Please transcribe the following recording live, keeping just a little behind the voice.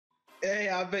Hey,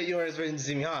 I bet you weren't expecting to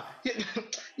see me, huh?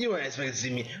 You weren't expecting to see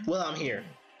me. Well, I'm here.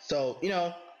 So,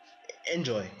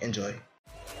 enjoy, enjoy.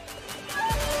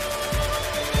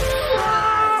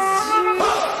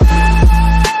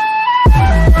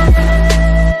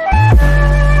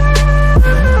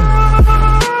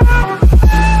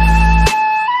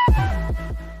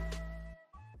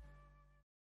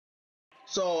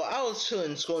 So I was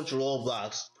chilling, scrolling through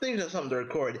Roblox, thinking of something to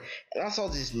record, and I saw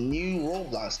this new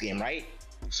Roblox game, right?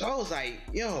 So I was like,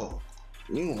 yo,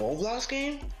 new Roblox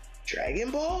game?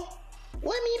 Dragon Ball?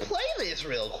 Let me play this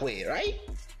real quick, right?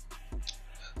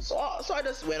 So I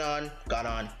just got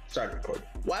on, started recording.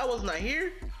 Why wasn't I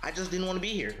here? I just didn't want to be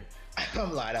here.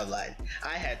 I'm lying.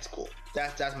 I had school.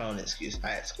 That's my own excuse. I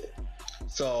had school.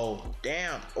 So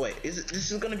damn. Wait, this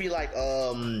is gonna be like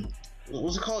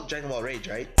what's it called? Dragon Ball Rage,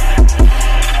 right?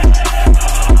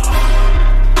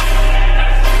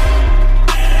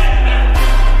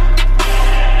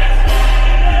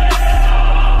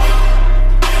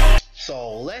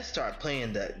 So let's start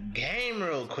playing the game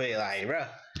real quick, bro.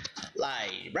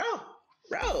 I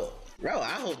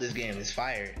hope this game is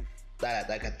fire.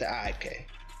 Okay.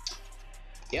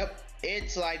 Yep,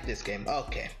 it's like this game.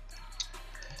 Okay.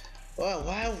 Well,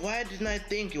 why didn't I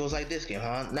think it was like this game,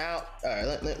 huh? Now,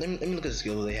 alright, let me look at the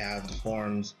skills they have, the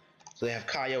forms. So they have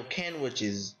Kaioken, which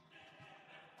is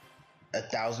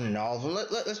 1,000 in all of them.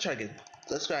 Let's try to get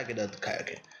the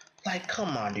Kaioken. Like,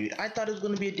 come on, dude. I thought it was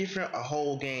gonna be a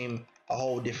whole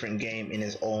different game in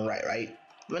its own right?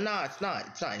 But nah, it's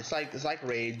not. It's like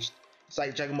Rage. It's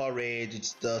like Dragon Ball Rage.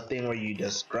 It's the thing where you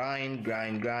just grind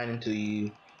until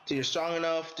you're strong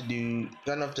enough to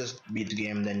just beat the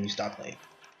game, and then you stop playing.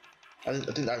 I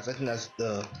think that's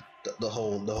the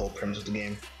whole premise of the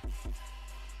game.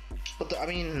 But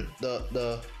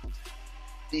the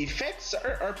effects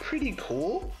are pretty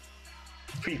cool.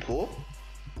 Pew pew.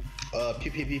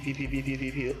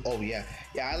 Oh yeah.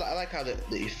 I like how the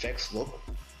effects look.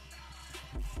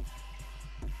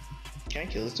 Can I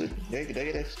kill this dude? Did I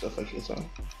get that stuff I kill someone?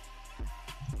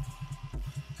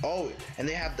 Oh, and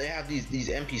they have these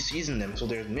NPCs in them, so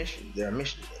there are missions.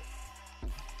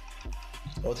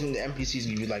 I think the NPCs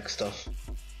give you like stuff.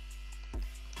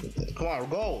 Come on,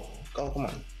 go, come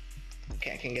on.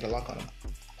 Can't get a lock on him.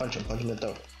 Punch him in the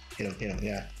throat. Hit him,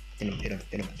 yeah. Hit him,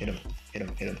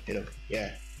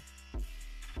 yeah.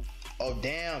 Oh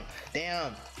damn.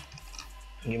 Let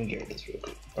me get rid of this real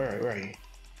quick. Where are you?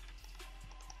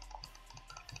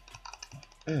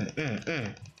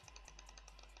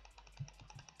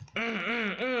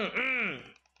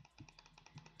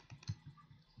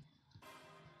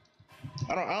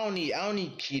 I don't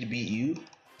need Key to beat you.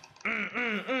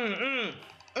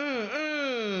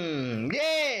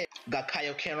 Yeah. Got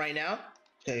Kaioken right now.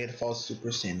 Okay, get false Super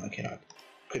Saiyan. I cannot.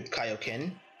 Quick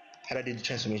Kaioken. How do I do the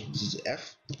transformation? This is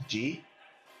F, G.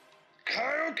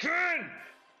 Kaioken.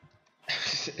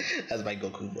 That's my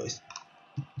Goku voice.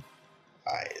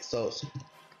 Alright, so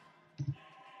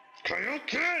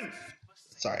Kaioken.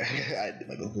 Sorry, I did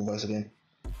my Goku voice again.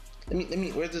 Let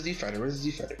me. Where's the Z Fighter? Come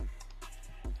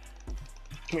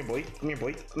here, boy.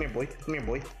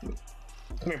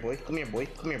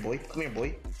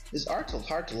 This art's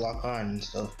hard to lock on and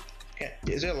stuff.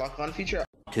 Is there a lock on feature?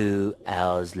 2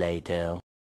 hours later.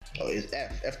 Oh, is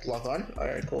F to lock on?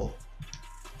 Alright, cool.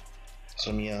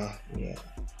 So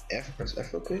press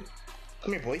F real quick.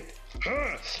 Come here, boy.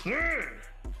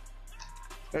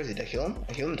 Where is he? Did I kill him?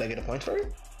 Did I get a point for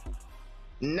it?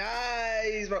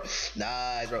 Nice, bro.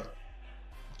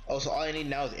 Oh, so all I need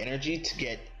now is energy to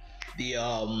get the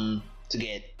to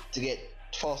get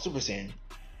false Super Saiyan.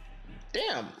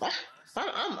 Damn,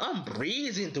 I'm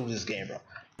breezing through this game, bro.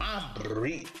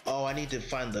 Oh, I need to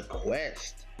find the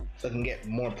quest so I can get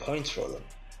more points for them.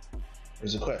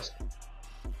 Where's the quest?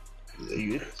 Are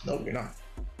you? No, you're not.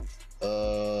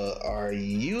 Are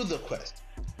you the quest?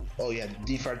 Oh yeah,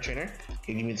 D5 trainer.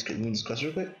 Can you give me this quest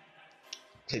real quick?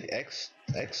 Click X.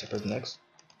 I press the X.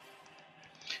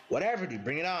 Whatever, dude.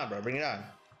 Bring it on, bro. I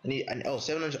need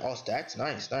 700 all stats.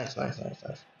 Nice.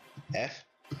 F.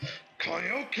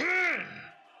 Kaioken!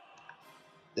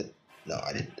 No,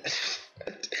 I didn't. I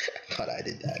thought I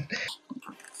did that.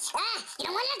 You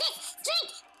don't want none of this!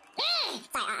 Drink!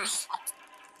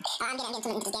 Sorry, I'm getting into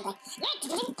this gameplay.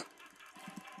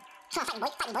 Come on,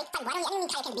 fighting boy. Why don't you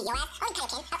Kaioken beat your ass? Oh,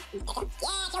 Kaioken. Yeah,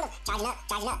 kill him. Charging up.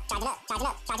 Come on,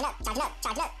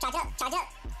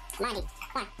 dude.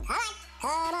 Come on. Yeah,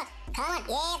 go. Alright,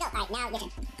 now your turn.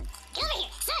 Get over here,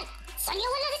 son! Son, you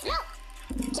don't want none of this milk!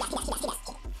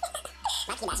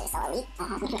 My key bash is so elite.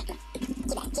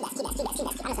 Key bash. I'm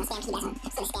just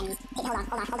gonna spam these. Hey,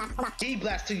 hold on. Key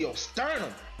blast to your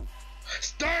sternum.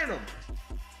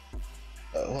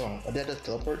 Hold on. I did a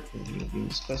teleport. Use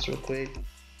this quest real quick.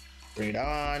 Bring it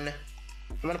on.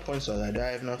 How many points do I have? Do I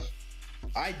have enough?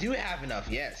 I do have enough.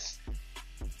 Yes.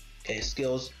 Okay.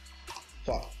 Skills.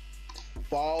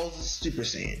 Falls Super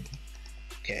Saiyan.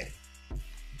 Okay.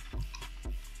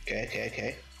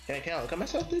 Okay. Can I look at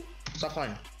myself, dude? Stop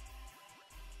flying.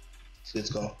 So let's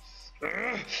go.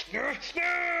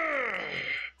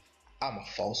 I'm a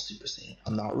false Super Saiyan.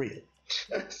 I'm not real.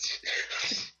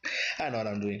 I know what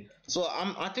I'm doing. So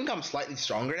I think I'm slightly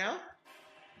stronger now,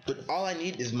 but all I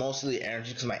need is mostly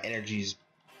energy because my energy is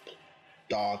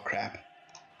dog crap.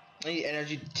 I need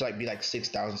energy to like be like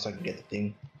 6,000 so I can get the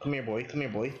thing. Come here, boy.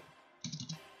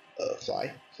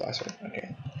 Fly. Sorry.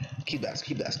 Okay. Keep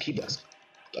that.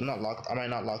 I'm not locked. Am I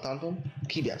not locked onto him?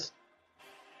 Keep that.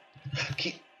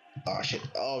 Oh shit.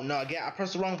 Oh no! Again, I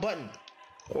pressed the wrong button.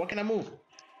 What can I move?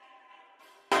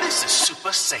 This is Super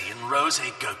Saiyan Rose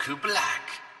Goku Black.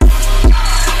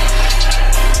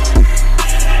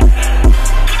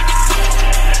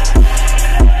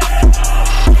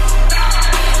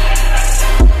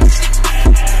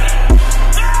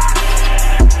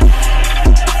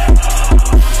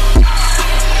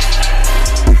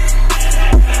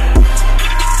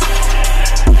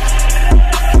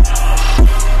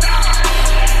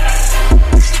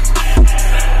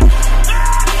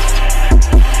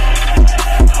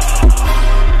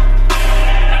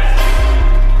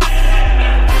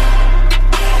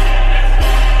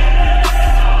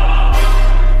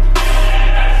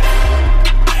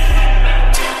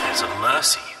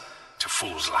 To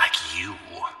fools like you.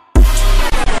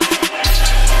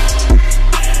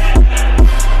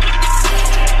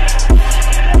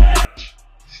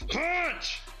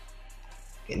 Punch!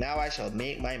 Okay, now I shall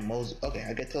make my most. Okay,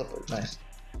 I get teleport. Nice.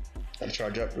 Gotta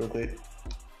charge up real quick.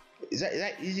 Is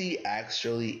he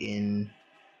actually in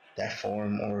that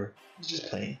form or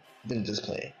just playing? Then just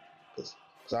playing. Cause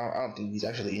I don't think he's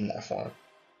actually in that form.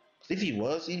 If he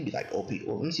was, he'd be like OP.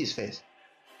 Well, let me see his face.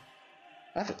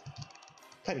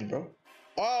 Fight me, bro.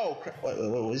 Oh crap! What did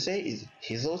it say? Is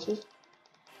his also?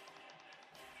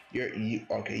 You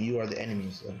okay? You are the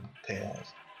enemies. Okay,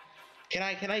 can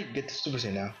I get the Super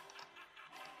Saiyan now?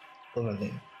 What's my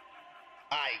thing?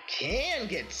 I can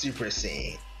get Super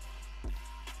Saiyan.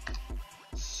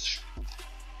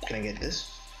 Can I get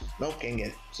this? Nope, can't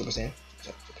get Super Saiyan.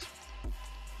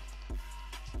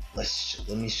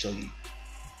 Let me show you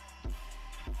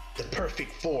the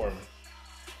perfect form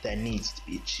that needs to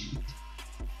be achieved.